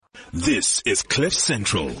This is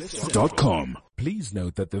CliffCentral.com. Please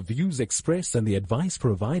note that the views expressed and the advice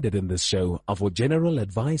provided in this show are for general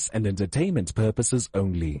advice and entertainment purposes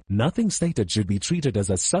only. Nothing stated should be treated as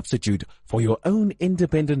a substitute for your own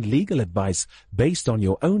independent legal advice based on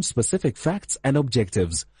your own specific facts and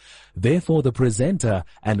objectives. Therefore, the presenter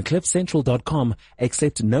and CliffCentral.com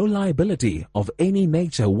accept no liability of any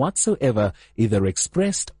nature whatsoever, either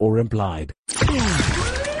expressed or implied.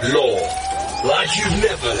 Law, like you've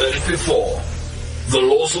never heard it before. The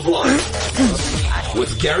Laws of Life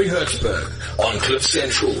with Gary Hertzberg on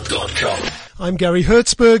CliffCentral.com. I'm Gary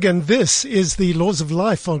Hertzberg, and this is the Laws of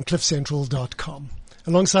Life on CliffCentral.com.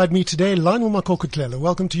 Alongside me today, Lionel Makokutlela.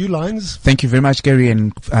 Welcome to you, Lions. Thank you very much, Gary,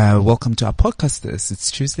 and welcome to our podcasters.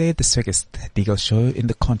 It's Tuesday, the second legal show in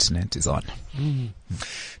the continent is on.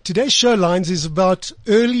 Today's show, Lions, is about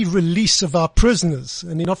early release of our prisoners,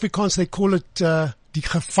 and in Afrikaans they call it die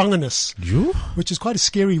gevangenis, which is quite a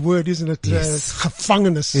scary word, isn't it? Yes.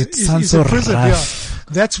 Gevangenis It sounds so a prison. rough.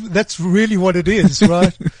 Yeah, that's really what it is,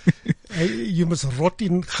 right? You must rot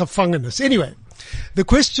in gevangenis. Anyway, the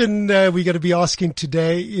question we're going to be asking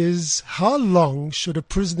today is, how long should a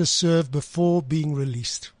prisoner serve before being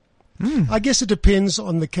released? I guess it depends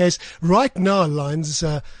on the case. Right now, Lines,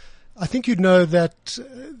 I think you know that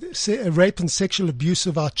rape and sexual abuse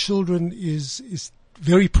of our children is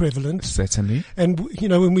very prevalent. Certainly. And, you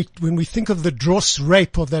know, when we think of the dross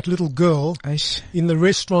rape of that little girl in the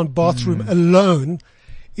restaurant bathroom alone,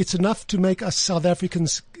 it's enough to make us South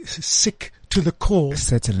Africans sick to the core.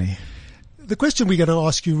 Certainly. The question we're going to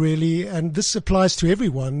ask you really, and this applies to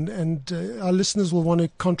everyone, and our listeners will want to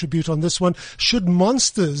contribute on this one, should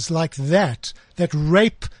monsters like that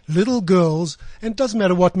rape little girls, and it doesn't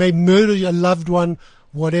matter what, may murder a loved one,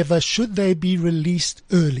 whatever, should they be released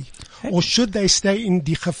early? Or should they stay in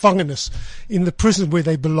die gevangenis, in the prison where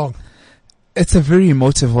they belong? It's a very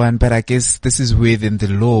emotive one, but I guess this is where then the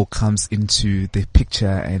law comes into the picture,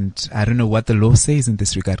 and I don't know what the law says in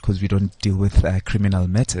this regard because we don't deal with criminal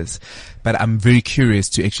matters. But I'm very curious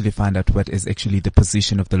to actually find out what is actually the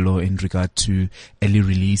position of the law in regard to early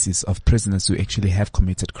releases of prisoners who actually have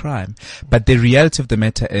committed crime. But the reality of the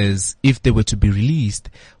matter is, if they were to be released,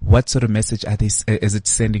 what sort of message is it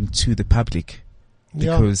sending to the public?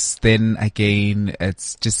 Because then again,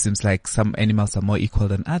 it just seems like some animals are more equal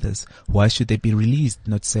than others. Why should they be released,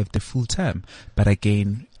 not serve the full term? But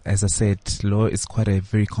again, as I said, law is quite a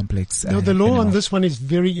very complex. No, the law on this one is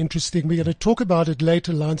very interesting. We're going to talk about it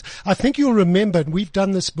later, Lance. I think you'll remember, and we've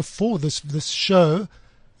done this before, this show,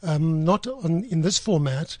 not in this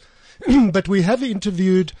format, but we have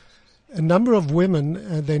interviewed a number of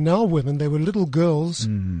women. They're now women. They were little girls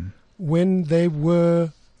when they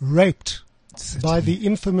were raped. By the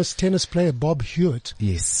infamous tennis player Bob Hewitt.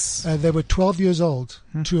 Yes. They were 12 years old,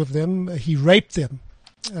 two of them. He raped them.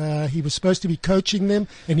 He was supposed to be coaching them,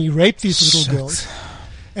 and he raped these little girls.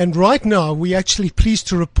 And right now, we're actually pleased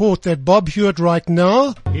to report that Bob Hewitt right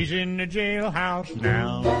now... He's in the jailhouse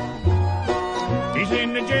now. He's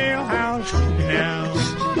in the jailhouse now.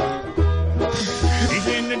 He's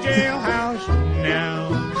in the jailhouse now.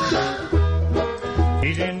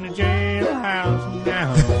 He's in the jailhouse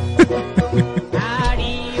now.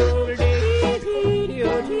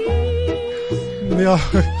 Yeah.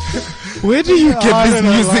 Where do you get this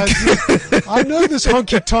music? I know this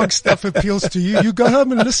honky-tonk stuff appeals to you. You go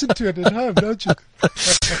home and listen to it at home, don't you?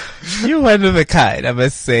 You're one of a kind, I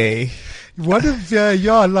must say. One of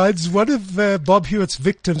Bob Hewitt's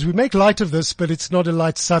victims. We make light of this, but it's not a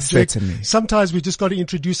light subject. Certainly. Sometimes we just got to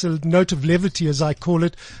introduce a note of levity, as I call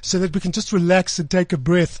it, so that we can just relax and take a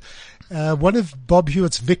breath. One of Bob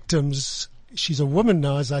Hewitt's victims, she's a woman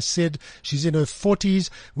now, as I said. She's in her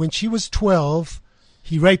 40s. When she was 12,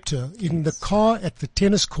 he raped her in the car at the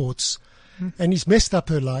tennis courts, and he's messed up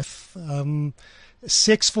her life.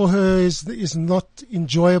 Sex for her is not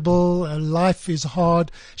enjoyable. Her life is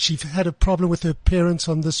hard. She had a problem with her parents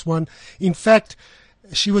on this one. In fact,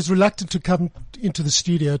 she was reluctant to come into the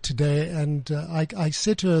studio today, and I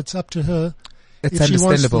said to her, it's up to her. It's if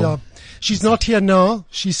understandable. She wants she's not here now.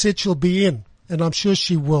 She said she'll be in, and I'm sure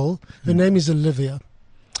she will. Her name is Olivia.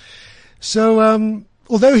 So,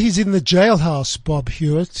 although he's in the jailhouse, Bob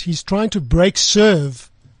Hewitt, he's trying to break serve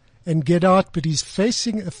and get out, but he's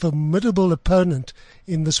facing a formidable opponent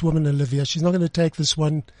in this woman, Olivia. She's not going to take this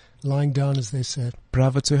one lying down, as they say.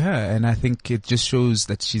 Bravo to her. And I think it just shows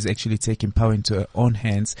that she's actually taking power into her own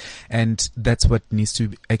hands. And that's what needs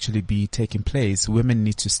to actually be taking place. Women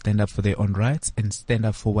need to stand up for their own rights and stand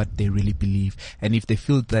up for what they really believe. And if they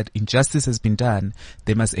feel that injustice has been done,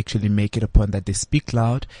 they must actually make it a point that they speak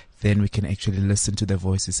loud. Then we can actually listen to their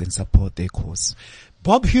voices and support their cause.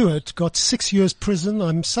 Bob Hewitt got 6 years prison.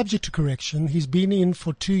 I'm subject to correction. He's been in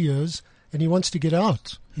for 2 years and he wants to get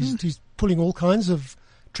out. He's pulling all kinds of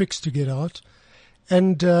tricks to get out.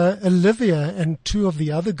 And Olivia and 2 of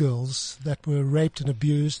the other girls that were raped and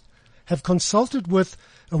abused have consulted with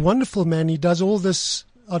a wonderful man. He does all this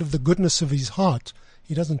out of the goodness of his heart.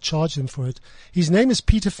 He doesn't charge them for it. His name is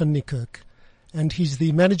Peter van Niekerk, and he's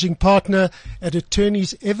the managing partner at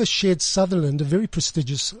Attorneys Evershed Sutherland, a very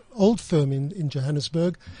prestigious old firm in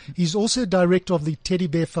Johannesburg. He's also director of the Teddy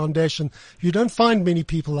Bear Foundation. You don't find many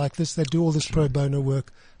people like this that do all this pro bono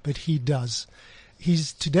work, but he does.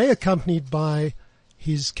 He's today accompanied by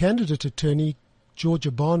his candidate attorney,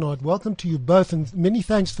 Georgia Barnard. Welcome to you both, and many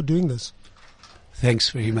thanks for doing this. Thanks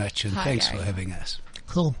very much, and Hi, thanks Gary. for having us.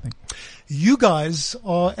 Cool. You guys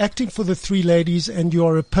are acting for the 3 ladies, and you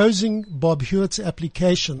are opposing Bob Hewitt's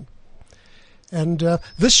application. And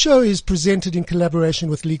this show is presented in collaboration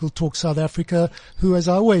with Legal Talk South Africa, who, as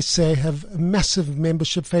I always say, have a massive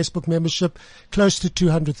membership, Facebook membership, close to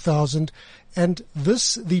 200,000. And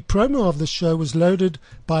the promo of the show was loaded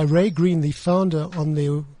by Ray Green, the founder, on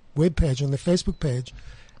their webpage, on their Facebook page.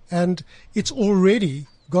 And it's already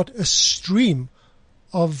got a stream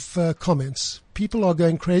of comments. People are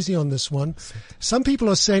going crazy on this one. Some people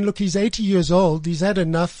are saying, look, he's 80 years old. He's had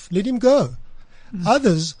enough. Let him go.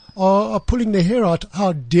 Others are pulling their hair out.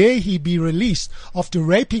 How dare he be released after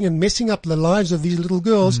raping and messing up the lives of these little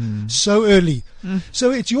girls so early?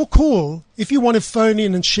 So it's your call. If you want to phone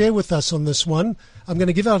in and share with us on this one, I'm going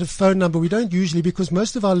to give out a phone number. We don't usually, because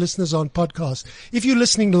most of our listeners are on podcast. If you're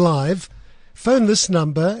listening live, phone this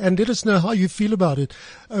number and let us know how you feel about it.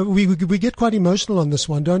 We get quite emotional on this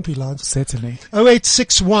one, don't we, Lance? Certainly.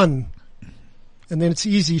 0861, and then it's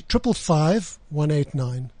easy, 555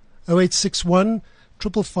 189. 0861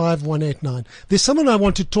 555 189. There's someone I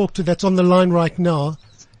want to talk to that's on the line right now.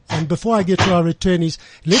 And before I get to our attorneys,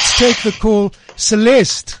 let's take the call.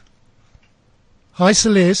 Celeste. Hi,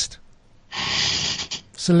 Celeste.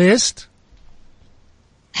 Celeste.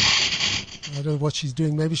 I don't know what she's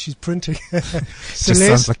doing. Maybe she's printing. Just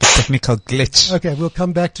sounds like a technical glitch. Okay, we'll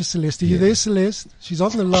come back to Celeste. Are you there, Celeste? She's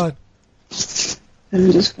on the line. Let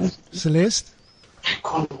me just go. Celeste?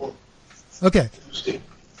 Okay.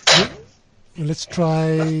 Well, let's try.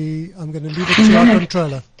 I'm going to leave it to our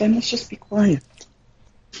controller. They must just be quiet.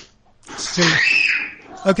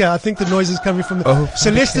 Okay, I think the noise is coming from Oh,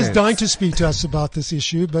 Celeste is okay. dying to speak to us about this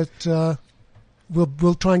issue, but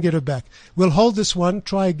we'll try and get her back. We'll hold this one.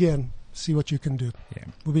 Try again. See what you can do. Yeah.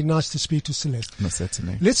 It would be nice to speak to Celeste. No,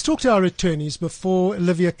 certainly. Let's talk to our attorneys before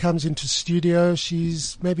Olivia comes into studio.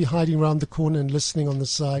 She's maybe hiding around the corner and listening on the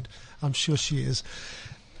side. I'm sure she is.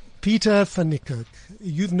 Peter van Niekerk,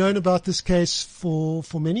 you've known about this case for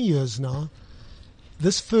many years now.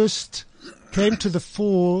 This first came to the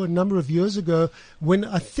fore a number of years ago when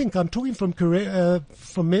I think, I'm talking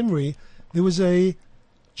from memory, there was a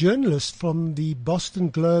journalist from the Boston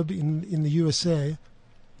Globe in the USA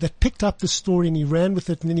that picked up the story and he ran with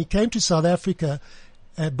it, and then he came to South Africa.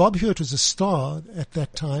 Bob Hewitt was a star at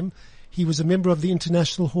that time. He was a member of the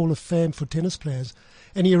International Hall of Fame for tennis players.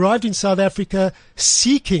 And he arrived in South Africa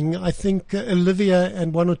seeking, I think, Olivia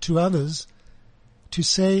and 1 or 2 others to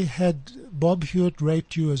say, had Bob Hewitt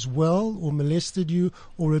raped you as well, or molested you,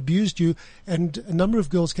 or abused you? And a number of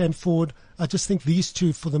girls came forward. I just think these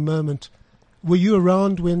 2 for the moment. Were you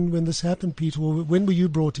around when this happened, Peter, or when were you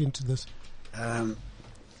brought into this?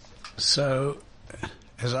 So,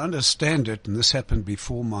 as I understand it, and this happened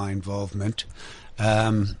before my involvement,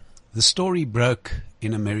 the story broke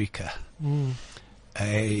in America.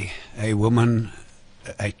 A woman,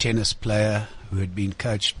 a tennis player who had been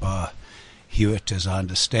coached by Hewitt, as I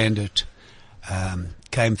understand it,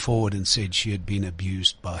 came forward and said she had been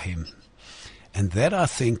abused by him. And that, I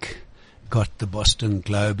think, got the Boston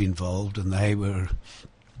Globe involved, and they were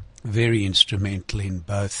very instrumental in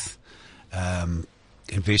both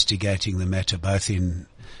investigating the matter, both in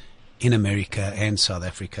America and South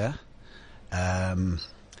Africa.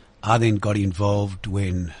 I then got involved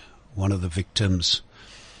when one of the victims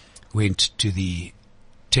went to the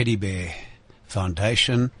Teddy Bear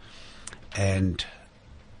Foundation, and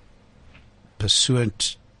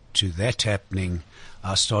pursuant to that happening,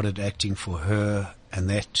 I started acting for her, and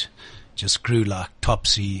that just grew like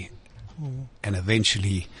Topsy, and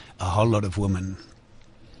eventually a whole lot of women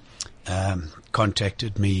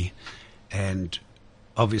contacted me, and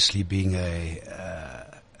obviously being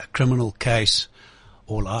a criminal case,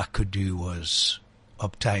 all I could do was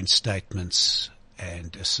obtain statements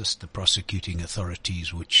and assist the prosecuting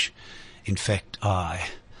authorities, which in fact I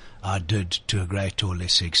did to a greater or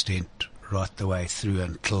lesser extent right the way through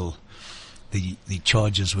until the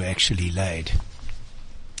charges were actually laid.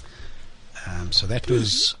 So that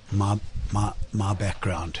was my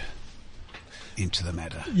background into the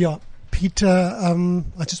matter. Yeah. Peter,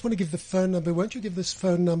 I just want to give the phone number. Won't you give this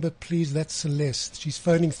phone number, please? That's Celeste. She's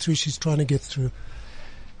phoning through. She's trying to get through.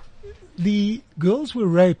 The girls were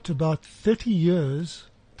raped about 30 years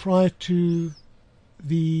prior to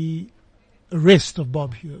the arrest of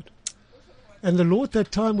Bob Hewitt. And the law at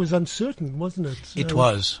that time was uncertain, wasn't it? It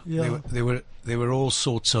was. Yeah. There were all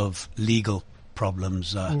sorts of legal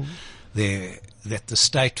problems there that the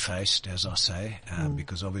state faced, as I say,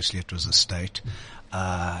 because obviously it was a state.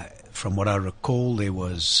 From what I recall, there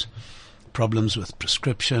was problems with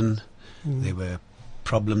prescription. There were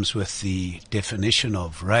problems with the definition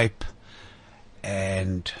of rape.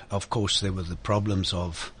 And, of course, there were the problems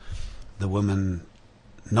of the women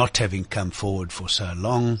not having come forward for so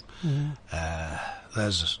long.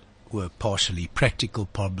 Those were partially practical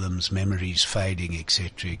problems, memories fading,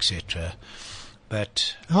 etc., etc.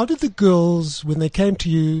 But how did the girls, when they came to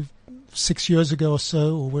you 6 years ago or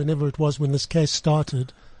so, or whenever it was when this case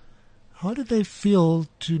started, how did they feel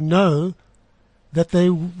to know that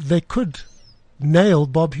they could nail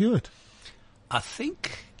Bob Hewitt? I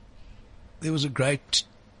think there was a great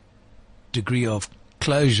degree of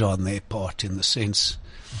closure on their part, in the sense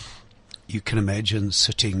you can imagine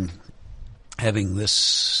sitting, having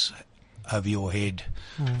this over your head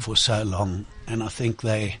for so long, and I think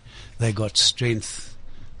they got strength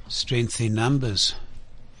in numbers,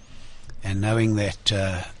 and knowing that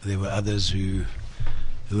there were others who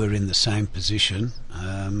were in the same position.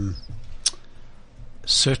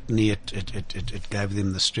 Certainly it gave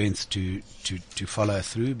them the strength to follow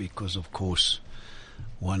through, because of course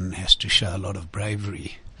one has to show a lot of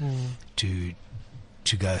bravery to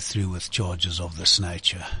go through with charges of this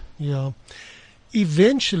nature. Yeah.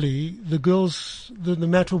 Eventually the girls, the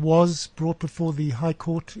matter was brought before the High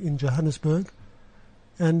Court in Johannesburg,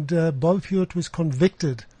 and Bob Hewitt was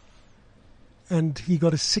convicted, and he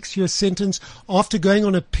got a 6-year sentence after going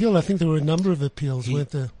on appeal. I think there were a number of appeals,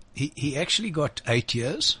 weren't there? He actually got 8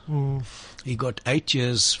 years. He got 8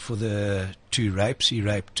 years for the 2 rapes. He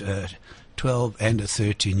raped a 12 and a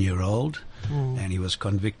 13-year-old, and he was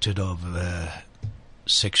convicted of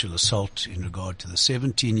sexual assault in regard to the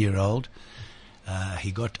 17-year-old.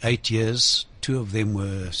 He got 8 years. 2 of them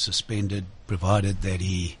were suspended, provided that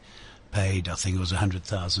he paid, I think it was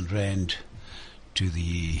 100,000 Rand to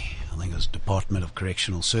the, I think it was Department of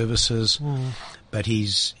Correctional Services. But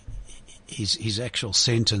his actual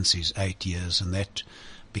sentence is 8 years, and that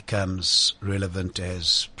becomes relevant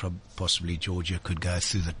as possibly Georgia could go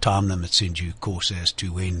through the time limits in due course as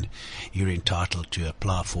to when you're entitled to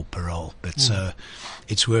apply for parole. But so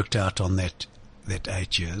it's worked out on that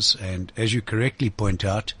 8 years. And as you correctly point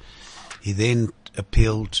out, he then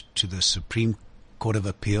appealed to the Supreme Court of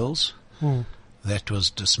Appeals. That was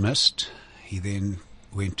dismissed. He then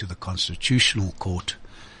went to the Constitutional Court,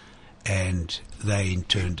 and they in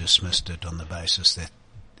turn dismissed it on the basis that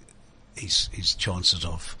his chances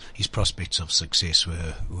of, his prospects of success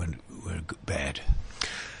were bad.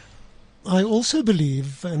 I also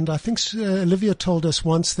believe, and I think Olivia told us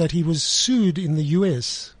once, that he was sued in the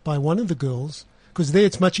US by one of the girls, because there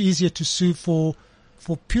it's much easier to sue for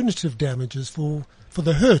punitive damages, for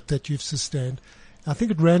the hurt that you've sustained. I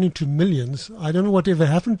think it ran into millions. I don't know whatever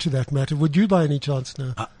happened to that matter. Would you by any chance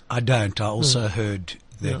know? I don't. I also heard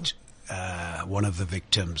that one of the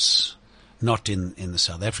victims, not in the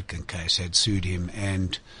South African case, had sued him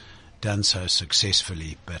and done so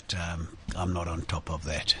successfully, but I'm not on top of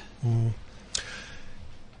that.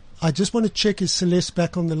 I just want to check, is Celeste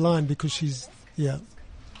back on the line, because she's, is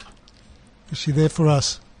she there for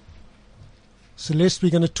us? Celeste,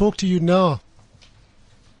 we're going to talk to you now.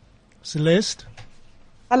 Celeste?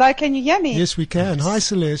 Hello, can you hear me? Yes, we can. Hi,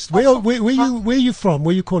 Celeste. Where are you from?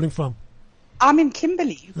 Where are you calling from? I'm in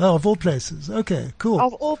Kimberley. Oh, of all places. Okay, cool.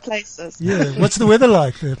 Of all places. Yeah. What's the weather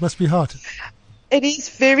like there? It must be hot. It is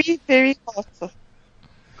very, very hot.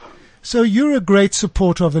 So you're a great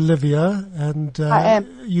supporter of Olivia, and I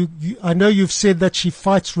am. I know you've said that she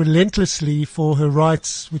fights relentlessly for her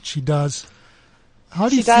rights, which she does. How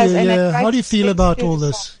do you feel? Yeah. How do you feel about all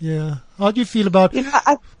this? Yeah. How do you feel about?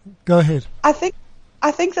 Go ahead. I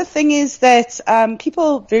think the thing is that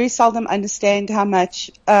people very seldom understand how much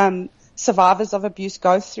survivors of abuse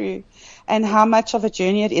go through and how much of a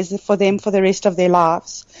journey it is for them for the rest of their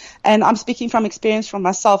lives. And I'm speaking from experience from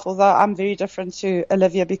myself, although I'm very different to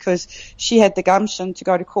Olivia because she had the gumption to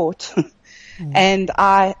go to court and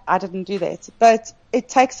I didn't do that. But it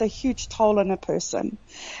takes a huge toll on a person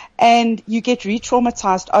and you get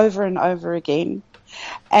re-traumatized over and over again.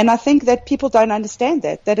 And I think that people don't understand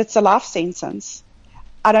that it's a life sentence.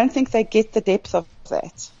 I don't think they get the depth of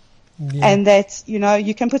that. Yeah. And that, you know,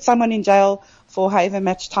 you can put someone in jail for however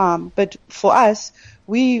much time, but for us,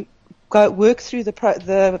 we go work through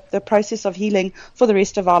the process of healing for the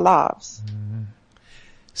rest of our lives.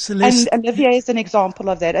 Celeste. And Olivia is an example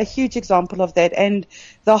of that, a huge example of that. And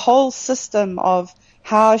the whole system of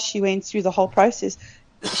how she went through the whole process,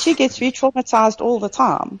 she gets re-traumatized all the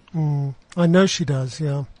time. I know she does,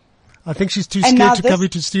 yeah. I think she's too scared to come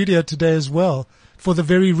into studio today as well. For the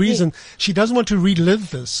very reason she doesn't want to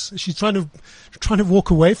relive this. She's trying to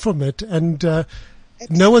walk away from it, and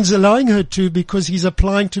no one's allowing her to because he's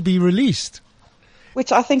applying to be released.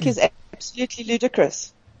 Which I think is absolutely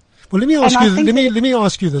ludicrous. Well, let me ask you. Let me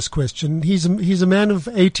ask you this question. He's a man of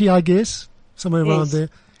 80, I guess, somewhere around there.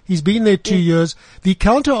 He's been there 2 years. The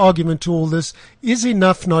counter argument to all this is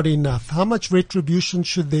enough, not enough. How much retribution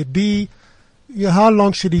should there be? How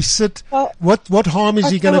long should he sit? Well, what harm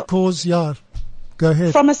is he going to cause? Yeah. Go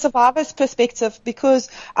ahead. From a survivor's perspective, because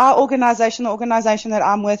our organization, the organization that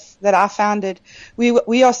I'm with, that I founded,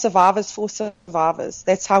 we are survivors for survivors.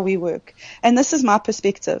 That's how we work. And this is my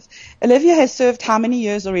perspective. Olivia has served how many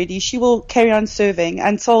years already? She will carry on serving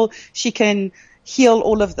until she can heal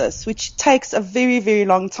all of this, which takes a very, very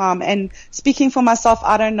long time. And speaking for myself,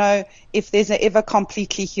 I don't know if there's ever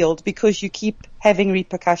completely healed because you keep having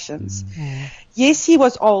repercussions. Yes, he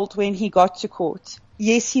was old when he got to court.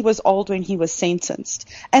 Yes, he was old when he was sentenced.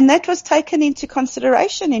 And that was taken into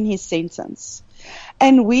consideration in his sentence.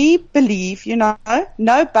 And we believe, you know,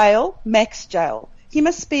 no bail, max jail. He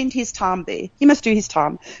must spend his time there. He must do his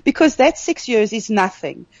time. Because that 6 years is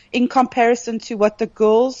nothing in comparison to what the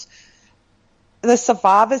girls, the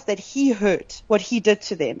survivors that he hurt, what he did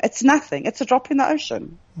to them. It's nothing. It's a drop in the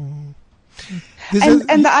ocean. And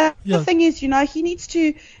the other thing is, you know, he needs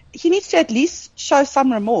to at least show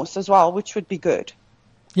some remorse as well, which would be good.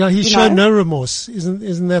 Yeah, he's shown no remorse.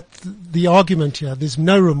 Isn't that the argument here? There's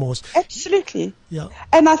no remorse. Absolutely. Yeah.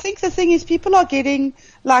 And I think the thing is people are getting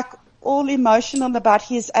like all emotional about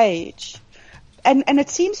his age. And it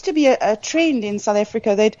seems to be a trend in South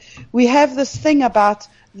Africa that we have this thing about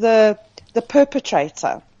the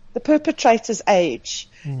perpetrator, the perpetrator's age,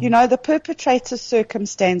 you know, the perpetrator's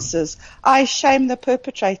circumstances. I shame the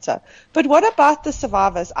perpetrator. But what about the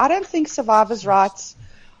survivors? I don't think survivors' rights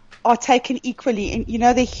are taken equally in, you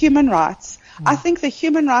know, their human rights. I think the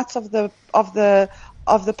human rights of the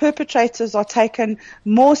perpetrators are taken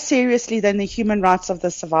more seriously than the human rights of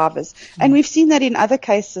the survivors. And we've seen that in other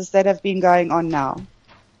cases that have been going on now.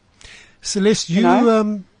 Celeste,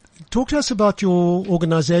 you talk to us about your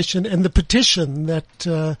organization and the petition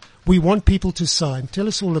that we want people to sign. Tell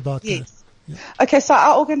us all about that. Yeah. Okay, so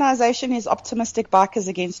our organization is Optimistic Bikers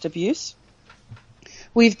Against Abuse.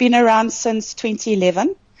 We've been around since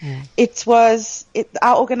 2011.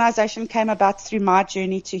 Our organization came about through my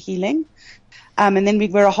journey to healing. And then we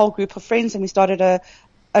were a whole group of friends and we started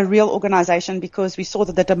a real organization because we saw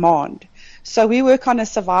the demand. So we work on a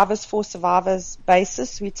survivors for survivors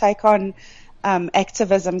basis. We take on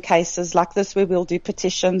activism cases like this where we'll do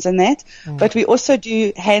petitions and that. But we also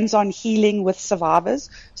do hands-on healing with survivors.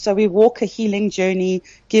 So we walk a healing journey,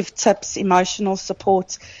 give tips, emotional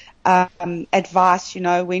support, advice, you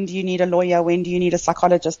know, when do you need a lawyer, when do you need a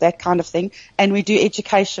psychologist, that kind of thing. And we do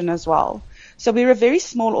education as well. So we're a very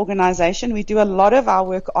small organization. We do a lot of our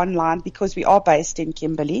work online because we are based in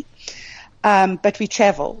Kimberley. But we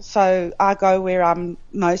travel. So I go where I'm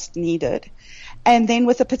most needed. And then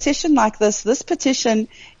with a petition like this petition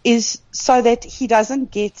is so that he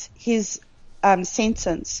doesn't get his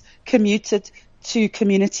sentence commuted to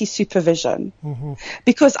community supervision.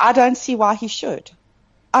 Because I don't see why he should.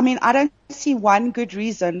 I mean, I don't see one good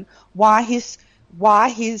reason why his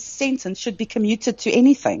sentence should be commuted to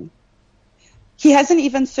anything. He hasn't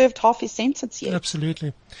even served half his sentence yet.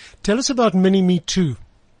 Absolutely. Tell us about Mini Me Too.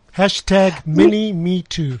 Hashtag Mini Me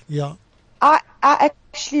Too. Yeah. I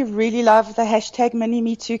actually really love the hashtag Mini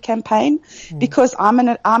Me Too campaign because I'm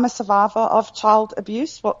a survivor of child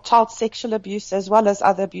abuse, child sexual abuse, as well as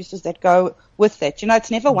other abuses that go with it. You know, it's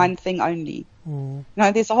never one thing only. You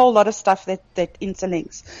know, there's a whole lot of stuff that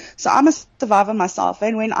interlinks. So I'm a survivor myself.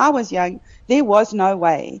 And when I was young, there was no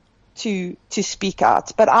way to speak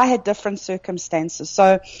out, but I had different circumstances.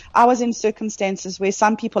 So I was in circumstances where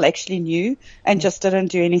some people actually knew and just didn't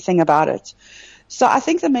do anything about it. So I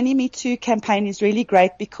think the Mini Me Too campaign is really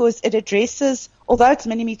great because it addresses, although it's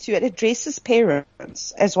Mini Me Too, it addresses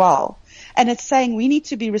parents as well. And it's saying we need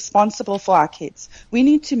to be responsible for our kids. We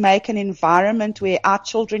need to make an environment where our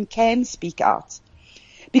children can speak out.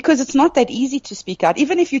 Because it's not that easy to speak out.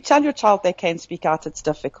 Even if you tell your child they can speak out, it's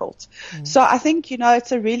difficult. So I think,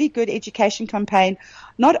 it's a really good education campaign,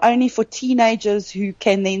 not only for teenagers who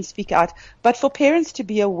can then speak out, but for parents to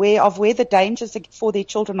be aware of where the dangers for their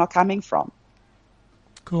children are coming from.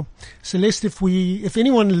 Cool. Celeste, if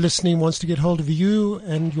anyone listening wants to get hold of you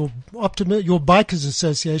and your Bikers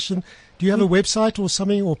Association, do you have a website or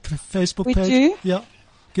something or Facebook page? We do. Yeah.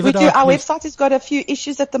 We do. Our website has got a few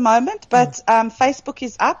issues at the moment, but Facebook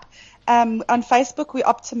is up. On Facebook, we're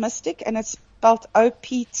Optimistic, and it's spelled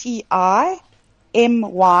OPTIMYSTIC,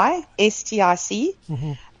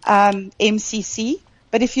 MCC.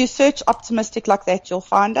 But if you search Optimistic like that, you'll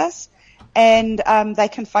find us. And they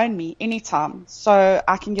can phone me anytime. So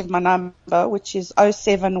I can give my number, which is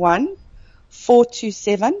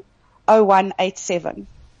 071-427-0187.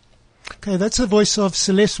 Okay, that's the voice of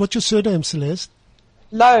Celeste. What's your surname, Celeste?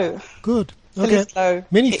 Low. Good. Okay. Low.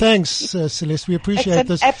 Many thanks, Celeste. We appreciate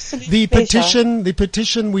this. Absolute The pleasure.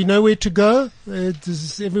 petition, we know where to go.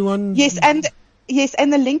 Does everyone? Yes,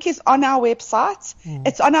 and the link is on our website.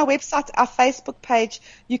 It's on our website, our Facebook page.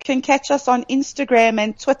 You can catch us on Instagram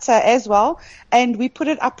and Twitter as well, and we put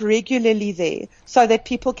it up regularly there so that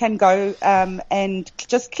people can go and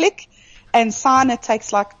just click and sign. It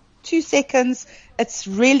takes like 2 seconds. It's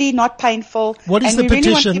really not painful. What is and the we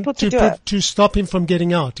really want petition people to do it. to stop him from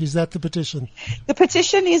getting out? Is that the petition? The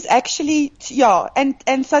petition is actually,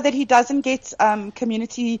 and so that he doesn't get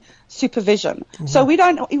community supervision. So we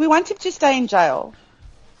want him to stay in jail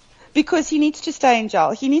because he needs to stay in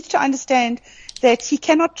jail. He needs to understand that he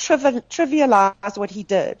cannot trivialize what he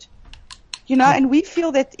did, and we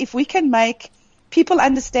feel that if we can make people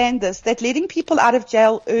understand this, that letting people out of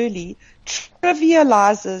jail early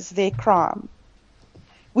trivializes their crime.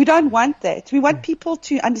 We don't want that. We want people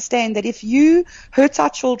to understand that if you hurt our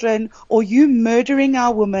children or you murdering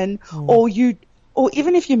our women or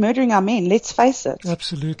even if you're murdering our men, let's face it.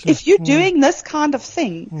 Absolutely. If you're doing this kind of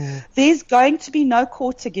thing, there's going to be no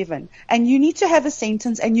quarter given. And you need to have a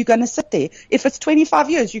sentence and you're going to sit there. If it's 25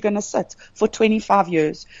 years, you're going to sit for 25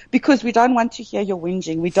 years because we don't want to hear your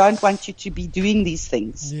whinging. We don't want you to be doing these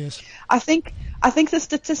things. Yes. I think the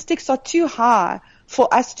statistics are too high for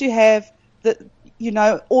us to have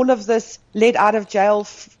all of this let out of jail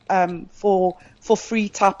for free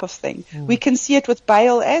type of thing. We can see it with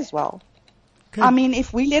bail as well. Okay. I mean,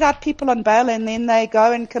 if we let out people on bail and then they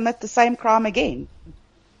go and commit the same crime again.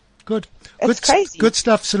 Good. It's crazy. Good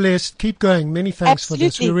stuff, Celeste. Keep going. Many thanks for this. We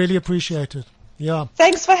Absolutely. really appreciate it. Yeah.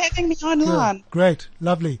 Thanks for having me online. Yeah. Great.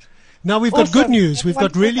 Lovely. Now we've got good Awesome. news. We've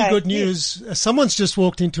got Wonderful really day. good news. Someone's just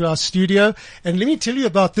walked into our studio, and let me tell you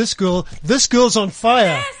about this girl. This girl's on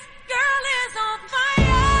fire. This girl is on fire.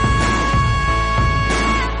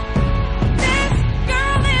 This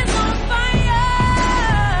girl is on fire.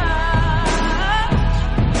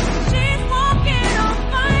 She's walking on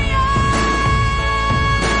fire.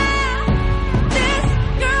 This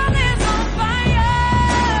girl is on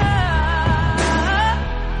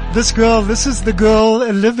fire. This is the girl,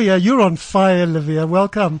 Olivia. You're on fire, Olivia.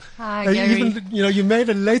 Welcome. Hi, Gary. Even, you made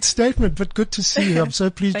a late statement, but good to see you. I'm so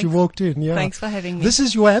pleased you Thanks. walked in. Yeah. Thanks for having me. This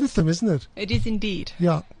is your anthem, isn't it? It is indeed.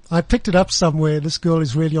 Yeah. I picked it up somewhere. This girl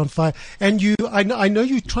is really on fire. And I know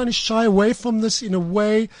you're trying to shy away from this in a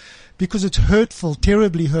way because it's hurtful,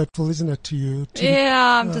 terribly hurtful, isn't it, to you?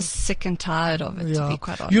 Yeah, I'm just sick and tired of it, to be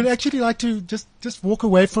quite honest. You'd actually like to just walk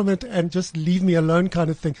away from it and just leave me alone kind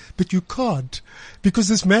of thing. But you can't because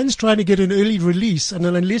this man's trying to get an early release, and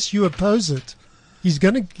unless you oppose it, he's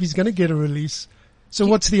gonna get a release. So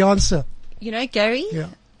what's the answer? Gary, Yeah.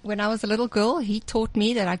 when I was a little girl, he taught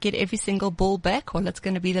me that I get every single ball back. Well, that's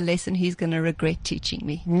going to be the lesson he's going to regret teaching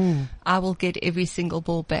me. I will get every single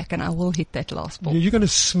ball back and I will hit that last ball. You're going to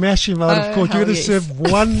smash him out of court. You're going to hell yes. serve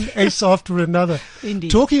one ace after another. Indeed.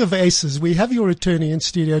 Talking of aces, we have your attorney in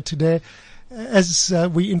studio today. As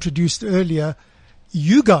we introduced earlier,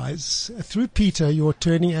 you guys, through Peter, your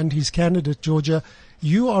attorney, and his candidate, Georgia,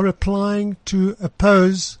 you are applying to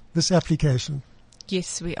oppose this application.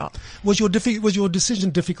 Yes, we are. Was your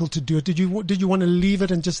decision difficult to do it? Did you want to leave it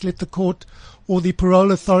and just let the court or the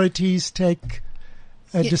parole authorities take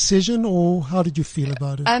a decision, or how did you feel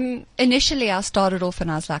about it? Initially, I started off and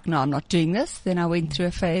I was like, no, I'm not doing this. Then I went through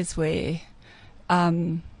a phase where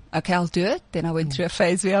okay, I'll do it. Then I went through a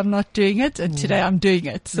phase where I'm not doing it, and today I'm doing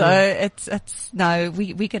it. So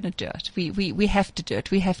we're going to do it. We have to do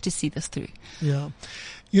it. We have to see this through. Yeah.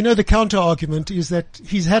 You know, the counter argument is that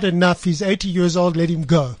he's had enough. He's 80 years old. Let him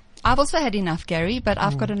go. I've also had enough, Gary, but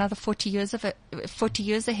I've got another 40 years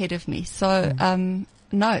ahead of me. So,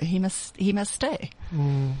 no, he must stay.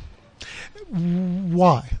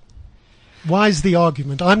 Why? Why is the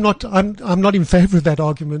argument? I'm not in favor of that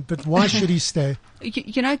argument, but why should he stay?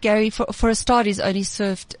 You know, Gary, for a start, he's actually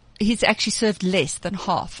served less than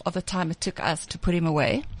half of the time it took us to put him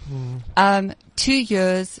away. 2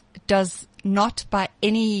 years does not by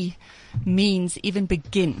any means even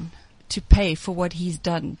begin to pay for what he's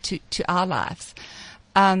done to our lives.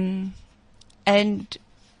 And,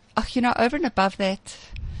 you know, over and above that,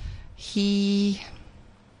 he's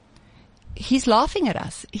laughing at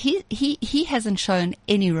us. He hasn't shown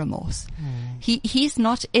any remorse. He's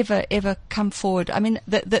not ever come forward. I mean,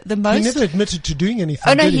 the most. He never admitted to doing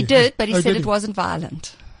anything. Oh no, did he did, but he said did it wasn't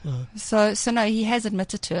violent. So no, he has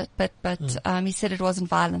admitted to it, but he said it wasn't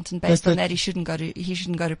violent, and based on that, he shouldn't go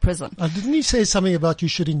to prison. Didn't he say something about you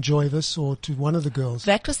should enjoy this, or to one of the girls?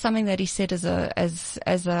 That was something that he said it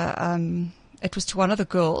was to one of the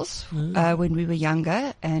girls when we were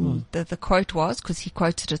younger, and the quote was, because he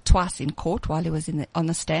quoted it twice in court while he was on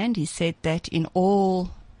the stand. He said that in all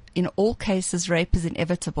cases, rape is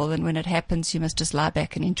inevitable, and when it happens, you must just lie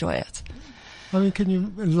back and enjoy it. I mean, can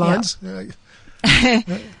you lines? Yeah.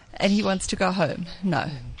 And he wants to go home. No.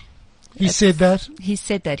 He said that? He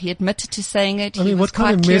said that. He admitted to saying it. I mean, what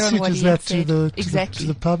kind of message is that to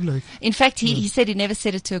the public? In fact, he said he never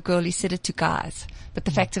said it to a girl, he said it to guys. But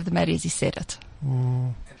the fact of the matter is he said it.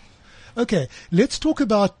 Okay, let's talk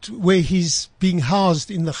about where he's being housed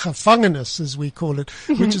in the gevangenis, as we call it,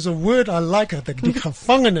 which is a word I like, I think, the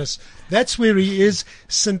gevangenis. That's where he is.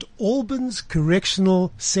 St. Albans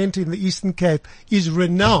Correctional Centre in the Eastern Cape is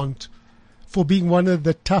renowned for being one of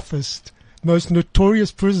the toughest, most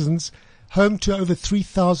notorious prisons, home to over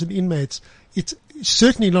 3,000 inmates. It's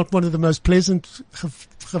certainly not one of the most pleasant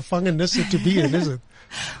gevangenis to be in, is it?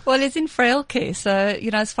 Well, he's in frail care, so,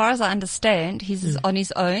 you know, as far as I understand, he's on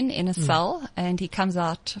his own in a cell, and he comes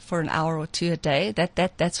out for an hour or two a day.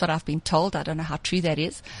 That's what I've been told. I don't know how true that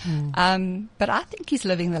is. But I think he's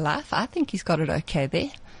living the life. I think he's got it okay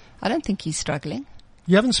there. I don't think he's struggling.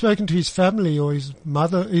 You haven't spoken to his family or his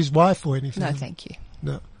mother, his wife or anything? No, thank you.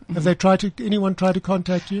 No. Have anyone tried to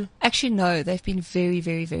contact you? Actually, no. They've been very,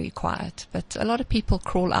 very, very quiet. But a lot of people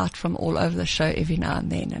crawl out from all over the show every now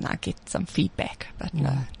and then, and I get some feedback. But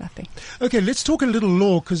no, nothing. Okay, let's talk a little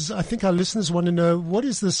law, because I think our listeners want to know, what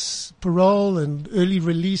is this parole and early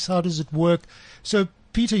release? How does it work? So,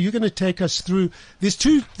 Peter, you're going to take us through. There's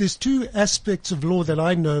two aspects of law that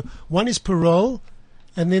I know. One is parole,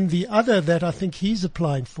 and then the other that I think he's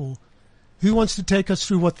applying for. Who wants to take us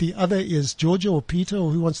through what the other is, Georgia or Peter, or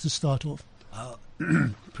who wants to start off?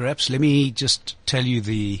 Perhaps let me just tell you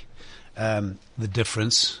the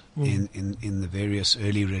difference in the various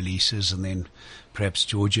early releases, and then perhaps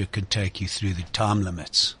Georgia can take you through the time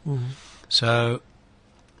limits. So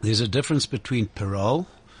there's a difference between parole,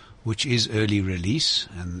 which is early release,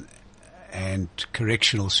 and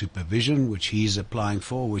correctional supervision, which he's applying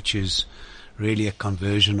for, which is really a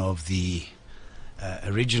conversion of the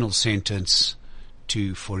original sentence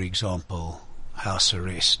to, for example, house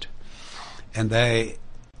arrest. And they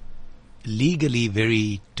legally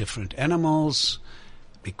very different animals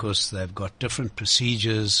because they've got different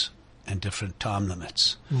procedures and different time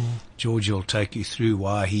limits. George will take you through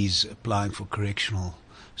why he's applying for correctional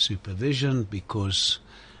supervision, because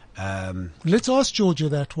let's ask Georgia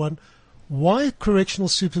that one. Why correctional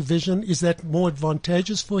supervision? Is that more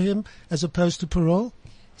advantageous for him as opposed to parole?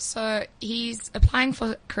 So he's applying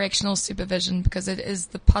for correctional supervision because it is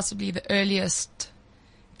possibly the earliest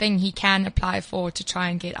thing he can apply for to try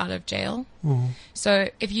and get out of jail. So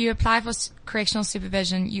if you apply for correctional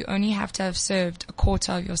supervision, you only have to have served a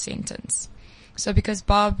quarter of your sentence. So because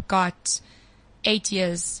Bob got 8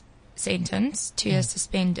 years sentence, 2 years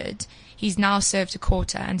suspended, he's now served a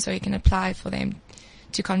quarter, and so he can apply for them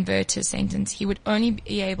to convert his sentence. He would only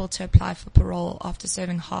be able to apply for parole after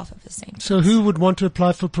serving half of his sentence. So who would want to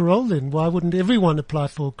apply for parole then? Why wouldn't everyone apply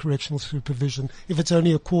for correctional supervision if it's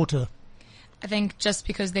only a quarter? I think just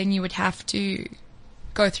because then you would have to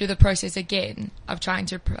go through the process again of trying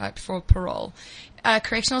to apply for parole.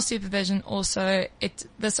 Correctional supervision also,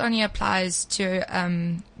 this only applies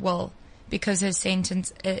to, because his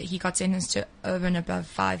sentence, he got sentenced to over and above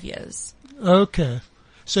 5 years. Okay.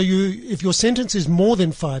 So if your sentence is more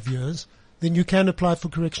than 5 years, then you can apply for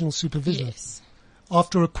correctional supervision? Yes.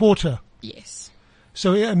 After a quarter? Yes.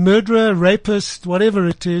 So a murderer, rapist, whatever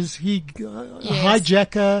it is, a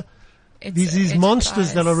hijacker, these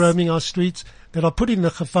monsters that are roaming our streets, that are put in the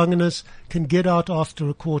gevangenis, can get out after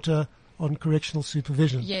a quarter on correctional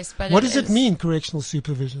supervision. Yes, but what does it mean, correctional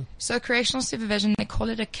supervision? So correctional supervision, they call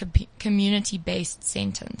it a community-based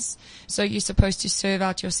sentence. So you're supposed to serve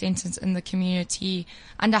out your sentence in the community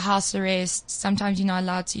under house arrest. Sometimes you're not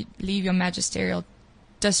allowed to leave your magisterial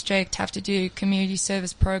district, have to do community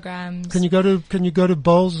service programs. Can you go to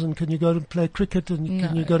bowls, and can you go to play cricket, and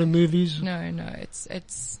can you go to movies? No,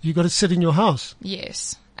 it's you got to sit in your house.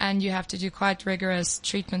 Yes. And you have to do quite rigorous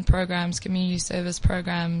treatment programs, community service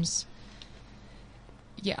programs.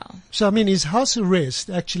 Yeah. So, I mean, is house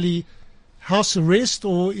arrest actually house arrest,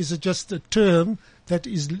 or is it just a term that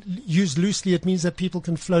is used loosely? It means that people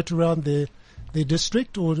can float around their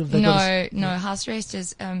district, or have they No, house arrest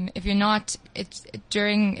is, if you're not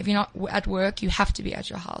at work, you have to be at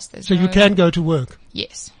your house. So you can go to work?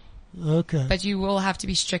 Yes. Okay. But you will have to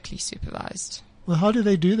be strictly supervised. Well, how do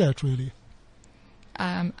they do that, really?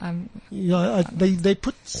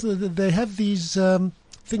 They have these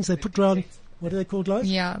things they put around. What are they called, like?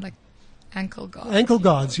 Yeah, like ankle guards. Ankle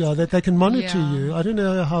guards, yeah, that they can monitor you. I don't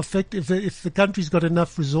know how effective, if the country's got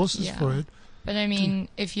enough resources for it. But I mean,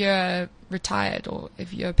 if you're retired or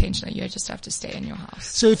if you're a pensioner, you just have to stay in your house.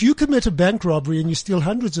 So if you commit a bank robbery and you steal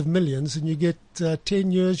hundreds of millions and you get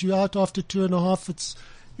 10 years, you're out after 2.5.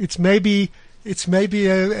 It's maybe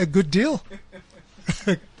a good deal.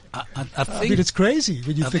 I mean, it's crazy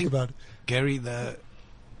when you think about it. Gary, the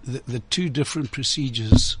two different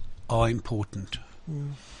procedures are important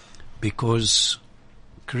because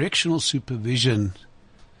correctional supervision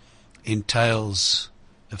entails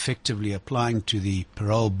effectively applying to the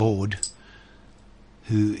parole board,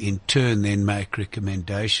 who in turn then make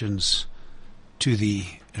recommendations to the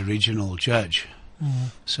original judge.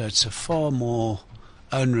 So it's a far more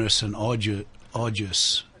onerous and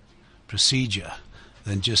arduous procedure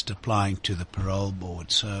than just applying to the parole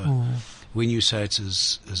board. So when you say it's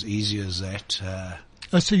as easy as that,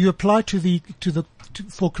 so you apply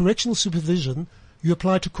for correctional supervision, you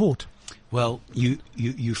apply to court. Well,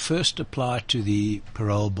 you first apply to the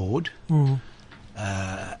parole board, and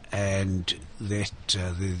that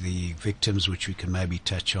the victims, which we can maybe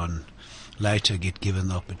touch on later, get given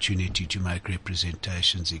the opportunity to make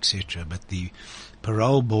representations, etc. But the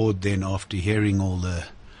parole board then, after hearing all the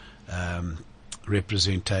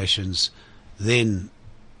representations, then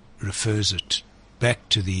refers it back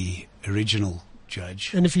to the original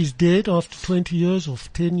judge. And if he's dead after 20 years or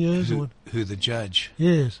 10 years? Who the judge?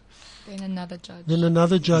 Yes. Then another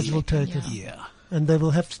judge. Will take it. Yeah. And they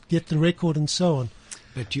will have to get the record and so on.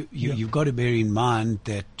 But you've got to bear in mind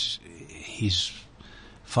that he's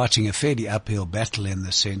fighting a fairly uphill battle in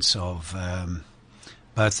the sense of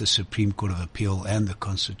both the Supreme Court of Appeal and the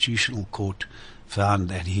Constitutional Court found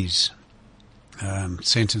that his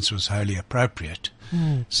sentence was wholly appropriate.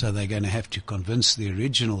 So they're going to have to convince the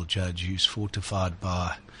original judge, who's fortified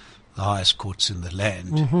by the highest courts in the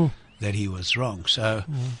land, that he was wrong. So,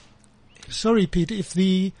 sorry, Peter, if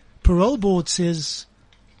the parole board says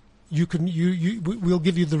we'll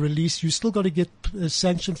give you the release, you still got to get a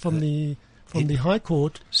sanction from the High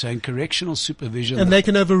Court. So in correctional supervision, and they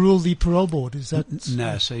can overrule the parole board. Is that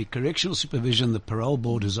no? So in correctional supervision, the parole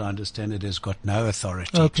board, as I understand it, has got no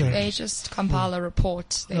authority. Okay. They just compile a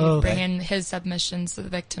report. They bring in his submissions, the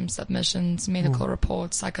victim's submissions, medical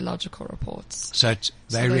reports, psychological reports. So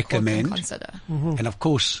they recommend, can consider. And of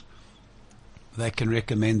course, they can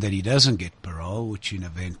recommend that he doesn't get parole, which in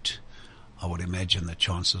event, I would imagine the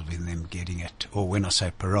chances of them getting it, or when I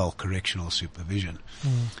say parole, correctional supervision.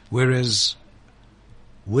 Whereas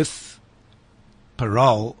with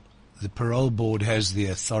parole, the parole board has the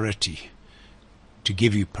authority to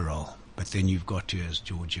give you parole, but then you've got to, as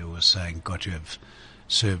Georgia was saying, got to have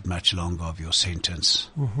served much longer of your sentence.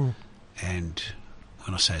 And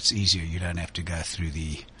when I say it's easier, you don't have to go through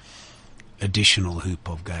the additional hoop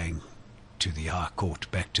of going to the High Court,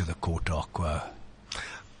 back to the court au quo.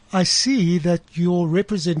 I see that your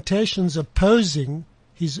representations opposing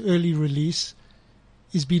his early release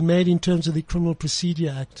is being made in terms of the Criminal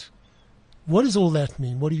Procedure Act. What does all that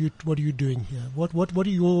mean? What are you doing here? What are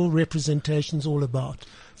your representations all about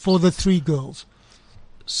for the three girls?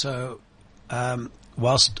 So,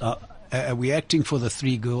 whilst we're acting for the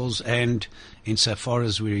three girls, and insofar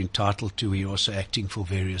as we're entitled to, we're also acting for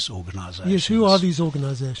various organisations. Yes, who are these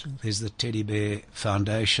organisations? There's the Teddy Bear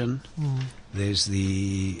Foundation. There's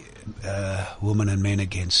the Women and Men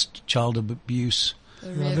Against Child Abuse. The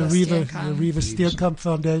Reeva Steenkamp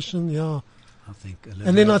Foundation, yeah. I think.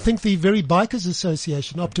 And then I think the very Bikers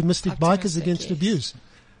Association, Optimistic Bikers Against Abuse.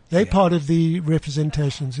 They're part of the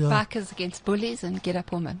representations, yeah. Bikers Against Bullies and Get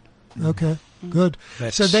Up Woman. Okay, good.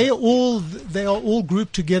 That's- So they are all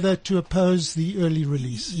grouped together to oppose the early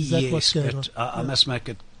release. Is that what's going on? but I must make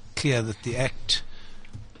it clear that the Act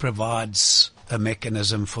provides a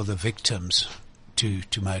mechanism for the victims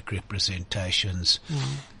to make representations.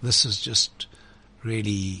 This has just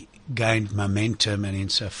really gained momentum, and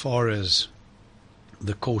insofar as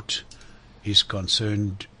the court is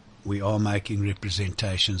concerned, we are making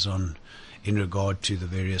representations in regard to the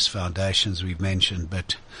various foundations we've mentioned,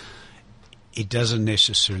 but it doesn't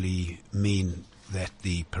necessarily mean that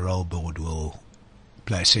the parole board will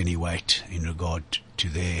place any weight in regard to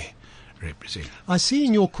their representation. I see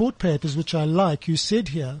in your court papers, which I like, you said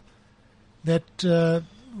here that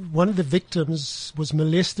one of the victims was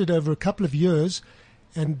molested over a couple of years,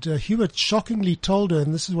 and Hewitt shockingly told her,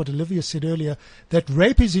 and this is what Olivia said earlier, that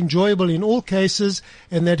rape is enjoyable in all cases,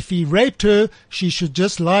 and that if he raped her, she should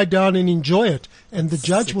just lie down and enjoy it. And the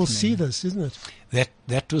judge will see this, isn't it?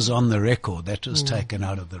 That was on the record. That was taken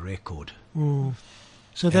out of the record.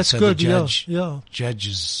 So that's so good, the judge, yeah. Judge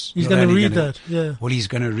is He's not going to only read that, yeah. Well, he's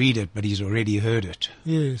going to read it, but he's already heard it.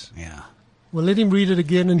 Yes. Yeah. Well, let him read it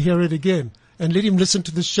again and hear it again. And let him listen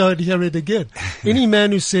to the show and hear it again. Any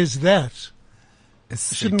man who says that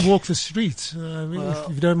shouldn't walk the streets. I mean, if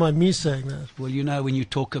you don't mind me saying that. Well, you know, when you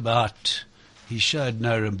talk about he showed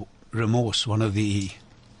no remorse, one of the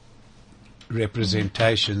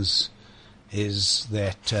representations is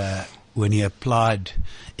that when he applied,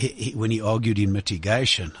 when he argued in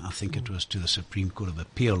mitigation, I think it was to the Supreme Court of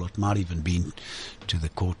Appeal, it might even been to the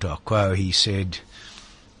Court d'Arquo, he said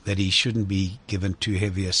that he shouldn't be given too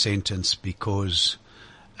heavy a sentence because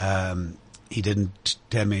he didn't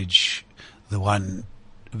damage the one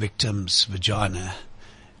victim's vagina,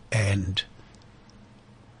 and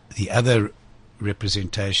the other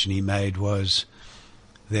representation he made was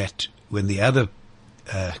that when the other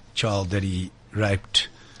child that he raped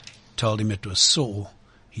told him it was sore,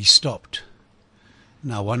 he stopped.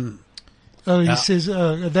 Now he says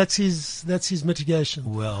that's his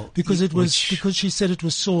mitigation. Well, because because she said it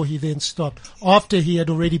was sore, he then stopped after he had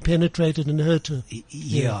already penetrated and hurt her.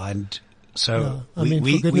 Yeah, and so I mean,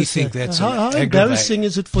 we think sake. that's how embarrassing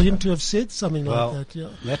is it for him to have said something like that? Yeah,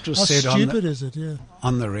 that was how said stupid is it? Yeah,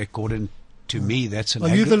 on the record, and to me that's an.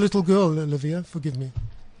 Are you the little girl, Olivia? Forgive me.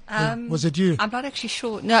 Was it you? I'm not actually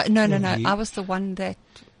sure. No. I was the one that.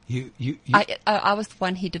 I was the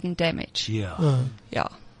one he didn't damage. Yeah. Yeah.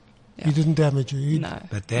 He didn't damage you. No.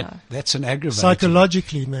 But that's an aggravator.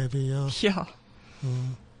 Psychologically, maybe. Yeah. Yeah.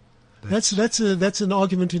 That's an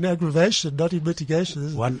argument in aggravation, not in mitigation.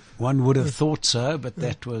 Isn't it? One would have thought so, but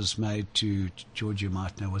that was made to George, you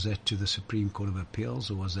might know. Was that to the Supreme Court of Appeals,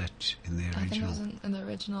 or was that in the original? I think it was in the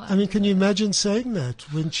original. I mean, can you imagine saying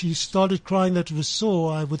that when she started crying that it was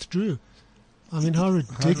sore? I withdrew. I mean, how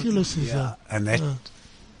ridiculous is that? And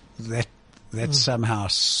that somehow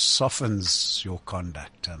softens your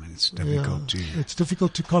conduct. I mean, it's difficult to. It's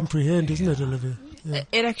difficult to comprehend, isn't it, Olivia? Yeah.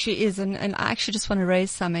 It actually is, and I actually just want to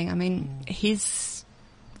raise something. I mean, his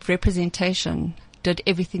representation did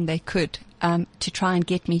everything they could to try and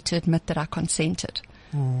get me to admit that I consented.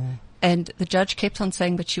 And the judge kept on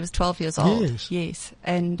saying, but she was 12 years old. Yes.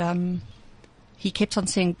 And he kept on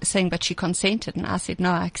saying, but she consented. And I said,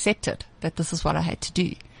 no, I accepted that this is what I had to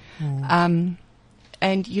do.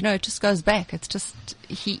 And, you know, it just goes back. It's just,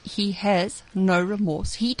 he has no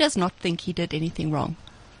remorse. He does not think he did anything wrong.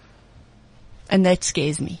 And that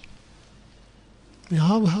scares me.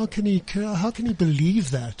 How can he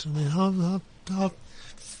believe that? I mean, how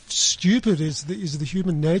stupid is the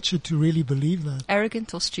human nature to really believe that?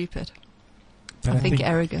 Arrogant or stupid? But I think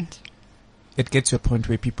arrogant. It gets to a point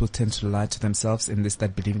where people tend to lie to themselves and they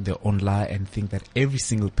start believing their own lie and think that every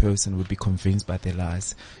single person would be convinced by their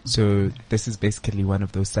lies. So this is basically one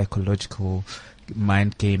of those psychological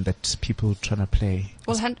mind game that people trying to play.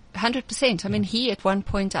 Well, 100%. I mean, he at one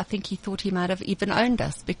point, I think he thought he might have even owned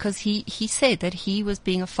us because he said that he was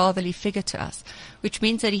being a fatherly figure to us, which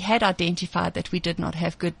means that he had identified that we did not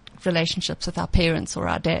have good relationships with our parents or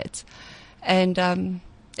our dads. And,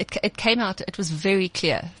 it came out, it was very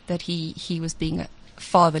clear that he was being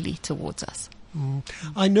fatherly towards us.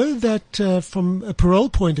 I know that from a parole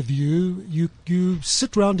point of view, you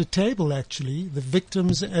sit round a table actually, the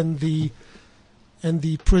victims and the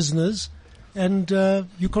prisoners, and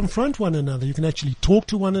you confront one another. You can actually talk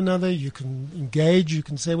to one another. You can engage. You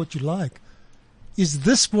can say what you like. Is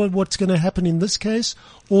this what's going to happen in this case,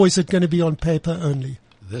 or is it going to be on paper only?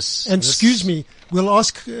 Excuse me, we'll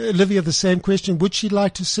ask Olivia the same question. Would she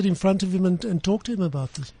like to sit in front of him and talk to him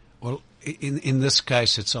about this? Well, in this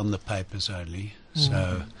case, it's on the papers only.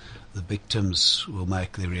 So the victims will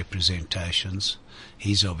make their representations.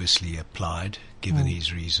 He's obviously applied, given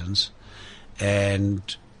his reasons.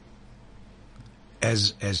 And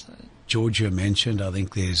as Georgia mentioned, I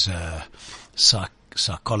think there's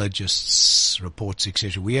psychologists' reports,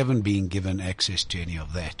 etc. We haven't been given access to any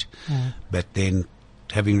of that. But then,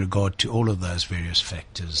 having regard to all of those various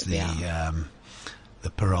factors, the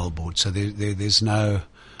parole board. So there's no.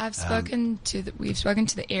 We've spoken to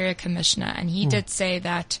the area commissioner, and he did say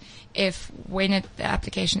that when the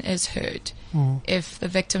application is heard, if the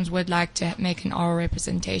victims would like to make an oral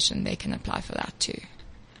representation, they can apply for that too.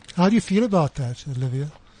 How do you feel about that,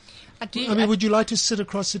 Olivia? I mean, would you like to sit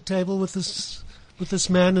across the table with this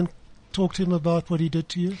man and talk to him about what he did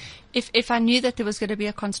to you? If I knew that there was going to be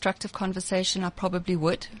a constructive conversation, I probably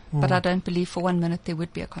would. But I don't believe for 1 minute there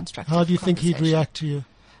would be a constructive How do you think conversation. he'd react to you?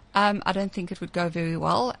 I don't think it would go very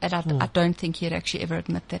well, and I don't think he'd actually ever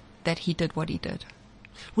admit that he did what he did.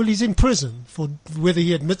 Well, he's in prison for whether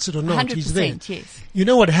he admits it or not. 100%, he's there. yes. You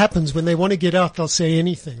know what happens when they want to get out? They'll say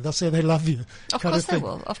anything. They'll say they love you. Of course they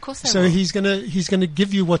will. Of course they so will. he's gonna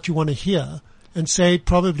give you what you want to hear and say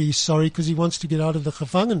probably he's sorry because he wants to get out of the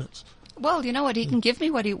gevangenis. Well, you know what? He can give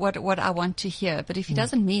me what I want to hear, but if he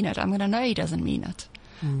doesn't mean it, I'm going to know he doesn't mean it.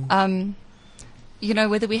 You know,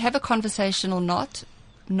 whether we have a conversation or not,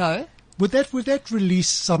 no. Would that release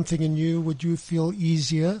something in you? Would you feel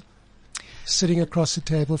easier sitting across the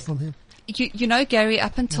table from him? You know, Gary,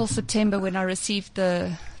 up until September, when I received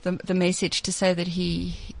the message to say that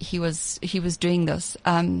he was doing this,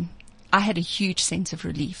 I had a huge sense of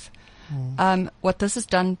relief. What this has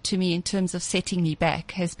done to me in terms of setting me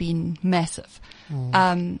back has been massive.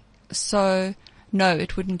 So no,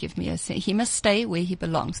 it wouldn't give me a sense. He must stay where he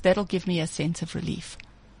belongs. That'll give me a sense of relief.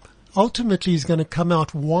 Ultimately, he's going to come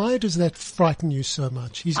out. Why does that frighten you so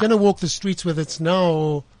much? He's going to walk the streets, whether it's now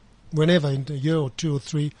or whenever, in a year or 2 or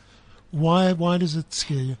 3. Why does it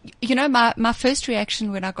scare you? You know, my first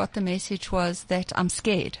reaction when I got the message was that I'm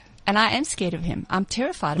scared. And I am scared of him. I'm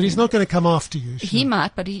terrified of him. But he's not going to come after you. Sure. He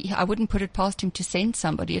might, but I wouldn't put it past him to send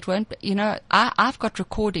somebody. It won't, you know, I've got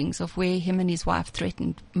recordings of where him and his wife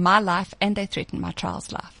threatened my life and they threatened my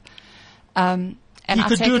child's life. And I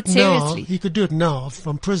take it seriously. He could do it now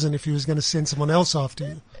from prison if he was going to send someone else after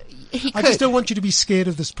you. He I could. just don't want you to be scared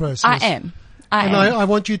of this process. I am. I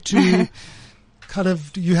want you to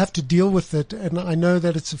you have to deal with it. And I know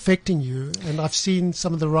that it's affecting you. And I've seen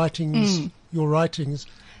some of the writings, your writings.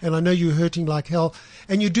 And I know you're hurting like hell.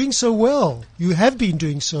 And you're doing so well. You have been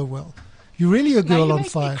doing so well. You're really a girl you on make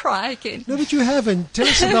fire. Me cry again. No, but you haven't. Tell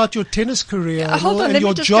us about your tennis career Hold on, and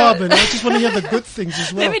your job. go. And I just want to hear the good things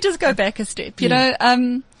as well. Let me just go back a step. You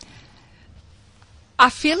know, I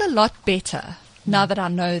feel a lot better now that I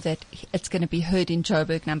know that it's going to be heard in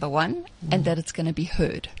Joburg, number one, and that it's going to be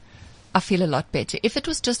heard. I feel a lot better. If it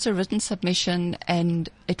was just a written submission and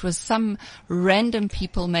it was some random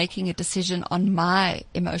people making a decision on my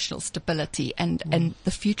emotional stability and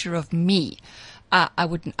the future of me, I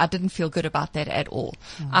didn't feel good about that at all.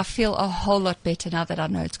 I feel a whole lot better now that I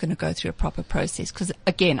know it's going to go through a proper process because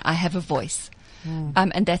again, I have a voice.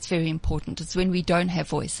 And that's very important. It's when we don't have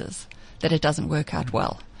voices that it doesn't work out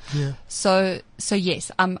well. Yeah. So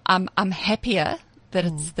yes, I'm happier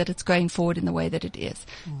that it's going forward in the way that it is.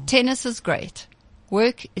 Tennis is great.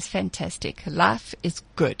 Work is fantastic. Life is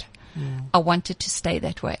good. I want it to stay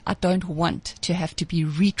that way. I don't want to have to be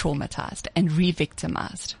re-traumatized and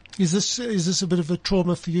re-victimized. Is this a bit of a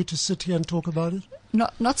trauma for you to sit here and talk about it?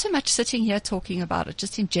 Not so much sitting here talking about it,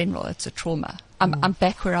 just in general, it's a trauma. I'm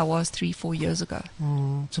back where I was 3-4 years ago.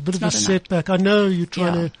 It's a bit of a setback. I know you're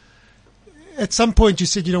trying to. At some point, you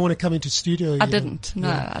said you don't want to come into studio. I didn't. No,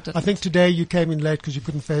 I didn't. I think today you came in late because you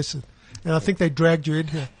couldn't face it, and I think they dragged you in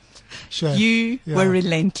here. Sure. You were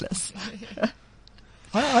relentless.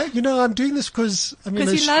 I'm doing this because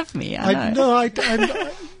you love me. I know.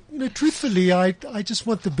 Truthfully, I just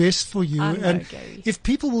want the best for you. I know, and Gary. if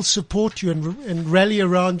people will support you and rally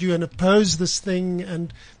around you and oppose this thing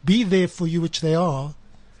and be there for you, which they are,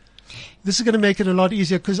 this is going to make it a lot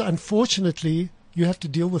easier. Because unfortunately, you have to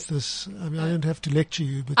deal with this. I mean, I don't have to lecture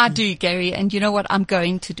you, but I do, Gary. And you know what? I'm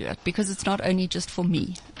going to do it because it's not only just for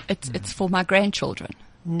me. It's for my grandchildren.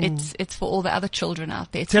 It's for all the other children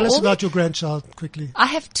out there. Tell us about your grandchild quickly. I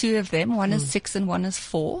have 2 of them. One is 6 and one is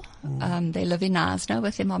 4. They live in Knysna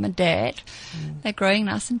with their mom and dad. They're growing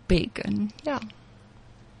nice and big, and yeah.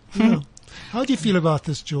 How do you feel about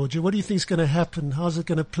this, Georgia? What do you think is going to happen? How's it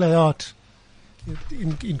going to play out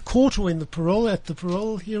in court or at the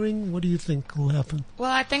parole hearing? What do you think will happen?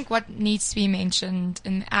 Well, I think what needs to be mentioned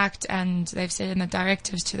in the Act, and they've said in the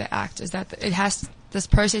directives to the Act, is that this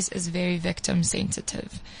process is very victim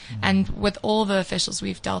sensitive. And with all the officials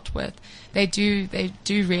we've dealt with, they do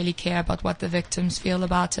really care about what the victims feel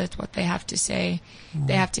about it, what they have to say.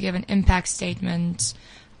 They have to give an impact statement,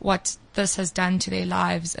 what this has done to their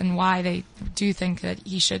lives, and why they do think that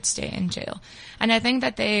he should stay in jail. And I think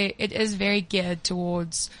that it is very geared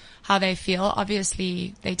towards how they feel.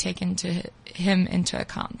 Obviously, they take him into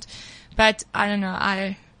account. But I don't know.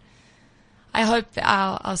 I hope that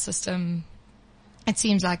our system, it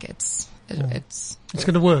seems like it's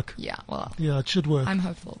going to work. Yeah, well. Yeah, it should work. I'm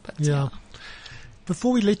hopeful, but yeah.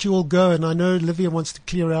 Before we let you all go, and I know Olivia wants to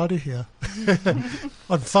clear out of here,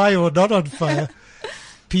 on fire or not on fire,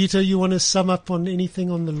 Peter, you want to sum up on anything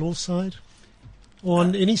on the law side? Or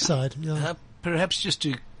on any side? Yeah. Perhaps just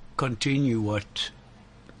to continue what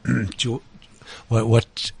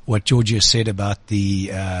Georgia said about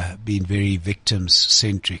the being very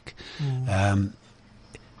victims-centric.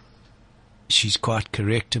 She's quite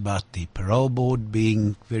correct about the parole board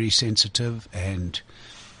being very sensitive, and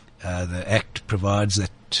the Act provides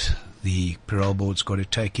that the parole board's got to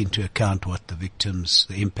take into account what the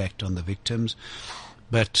impact on the victims.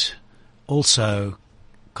 But also,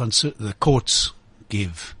 the courts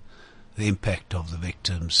give the impact of the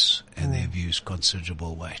victims and their views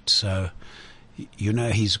considerable weight. So,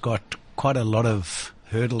 he's got quite a lot of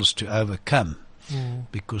hurdles to overcome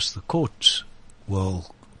because the court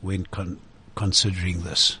will, when considering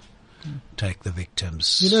this, take the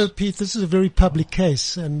victims. Pete, this is a very public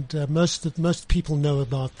case, and most people know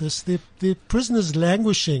about this. There are prisoners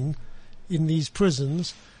languishing in these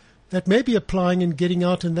prisons that may be applying and getting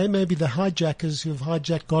out, and they may be the hijackers who have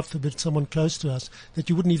hijacked, God forbid, someone close to us that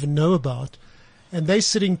you wouldn't even know about. And they're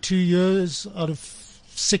sitting 2 years out of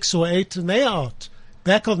 6 or 8, and they're out,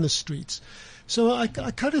 back on the streets. So I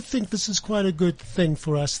kind of think this is quite a good thing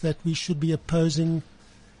for us, that we should be opposing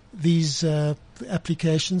these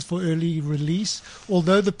applications for early release.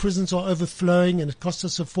 Although the prisons are overflowing and it costs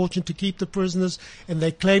us a fortune to keep the prisoners, and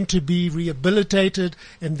they claim to be rehabilitated,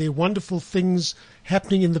 and there are wonderful things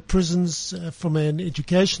happening in the prisons from an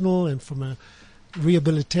educational and from a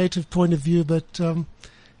rehabilitative point of view. But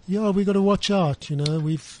we've got to watch out.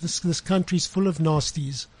 This country's full of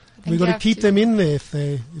nasties. We've got to keep them in there if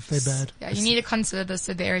they're bad. Yeah, you need to consider the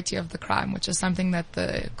severity of the crime, which is something that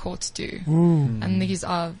the courts do. And these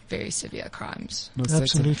are very severe crimes.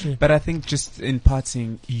 Absolutely. But I think just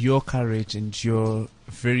imparting your courage and your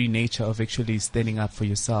very nature of actually standing up for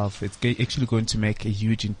yourself, it's actually going to make a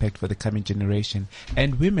huge impact for the coming generation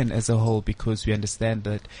and women as a whole, because we understand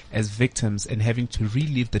that as victims and having to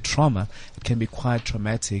relive the trauma, it can be quite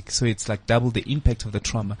traumatic. So it's like double the impact of the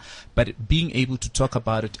trauma. But being able to talk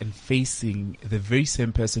about it and facing the very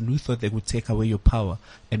same person who thought they would take away your power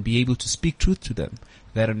and be able to speak truth to them,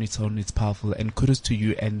 that on its own is powerful. And kudos to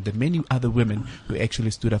you and the many other women who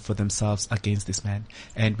actually stood up for themselves against this man.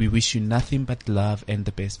 And we wish you nothing but love and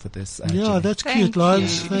the best for this. That's cute,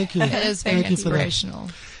 Lions. Thank you. It is very inspirational.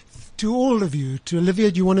 To all of you, to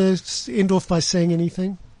Olivia, do you want to end off by saying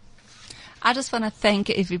anything? I just want to thank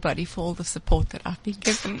everybody for all the support that I've been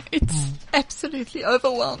given. It's absolutely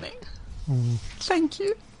overwhelming. Thank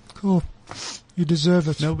you. Cool. You deserve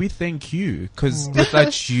it. No, we thank you, because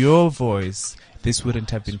without your voice, this wouldn't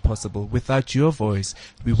have been possible. Without your voice,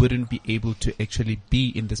 we wouldn't be able to actually be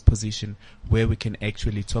in this position where we can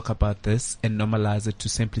actually talk about this and normalize it to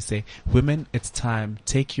simply say, women, it's time.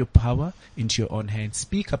 Take your power into your own hands.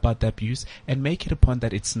 Speak about the abuse and make it a point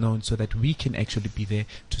that it's known so that we can actually be there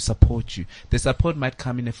to support you. The support might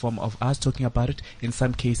come in the form of us talking about it. In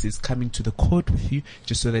some cases, coming to the court with you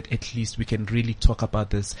just so that at least we can really talk about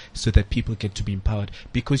this so that people get to be empowered.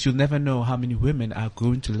 Because you'll never know how many women are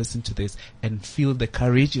going to listen to this and feel the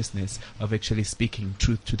courageousness of actually speaking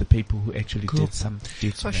truth to the people who actually did some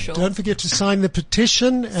deeds. For sure. Don't forget to sign the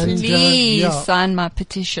petition. And please sign my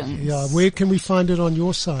petition. Yeah, where can we find it on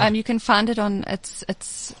your site? You can find it on,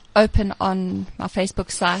 it's open on my Facebook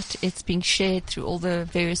site. It's being shared through all the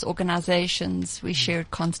various organizations. We share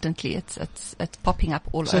it constantly. It's popping up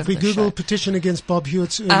all over. So if we the Google show. petition against Bob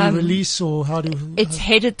Hewitt's early release, or how do it's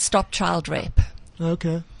headed Stop Child Rape.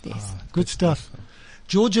 Okay. Yes. Good stuff.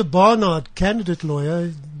 Georgia Barnard, candidate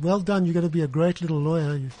lawyer. Well done. You're going to be a great little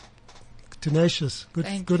lawyer. You're tenacious.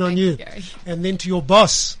 Good on you. And then to your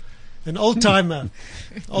boss, an old timer,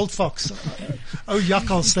 old fox. Oh,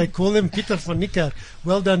 Jakkals, they call him Peter van Nicker.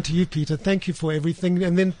 Well done to you, Peter. Thank you for everything.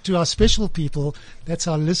 And then to our special people, that's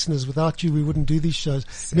our listeners. Without you, we wouldn't do these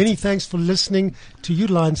shows. Many thanks for listening. To you,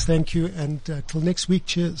 Lions, thank you. And till next week,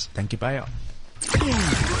 cheers. Thank you, bye.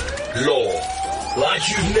 Law, like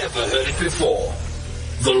you've never heard it before.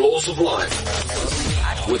 The Laws of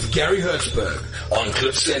Life with Gary Hertzberg on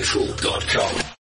CliffCentral.com.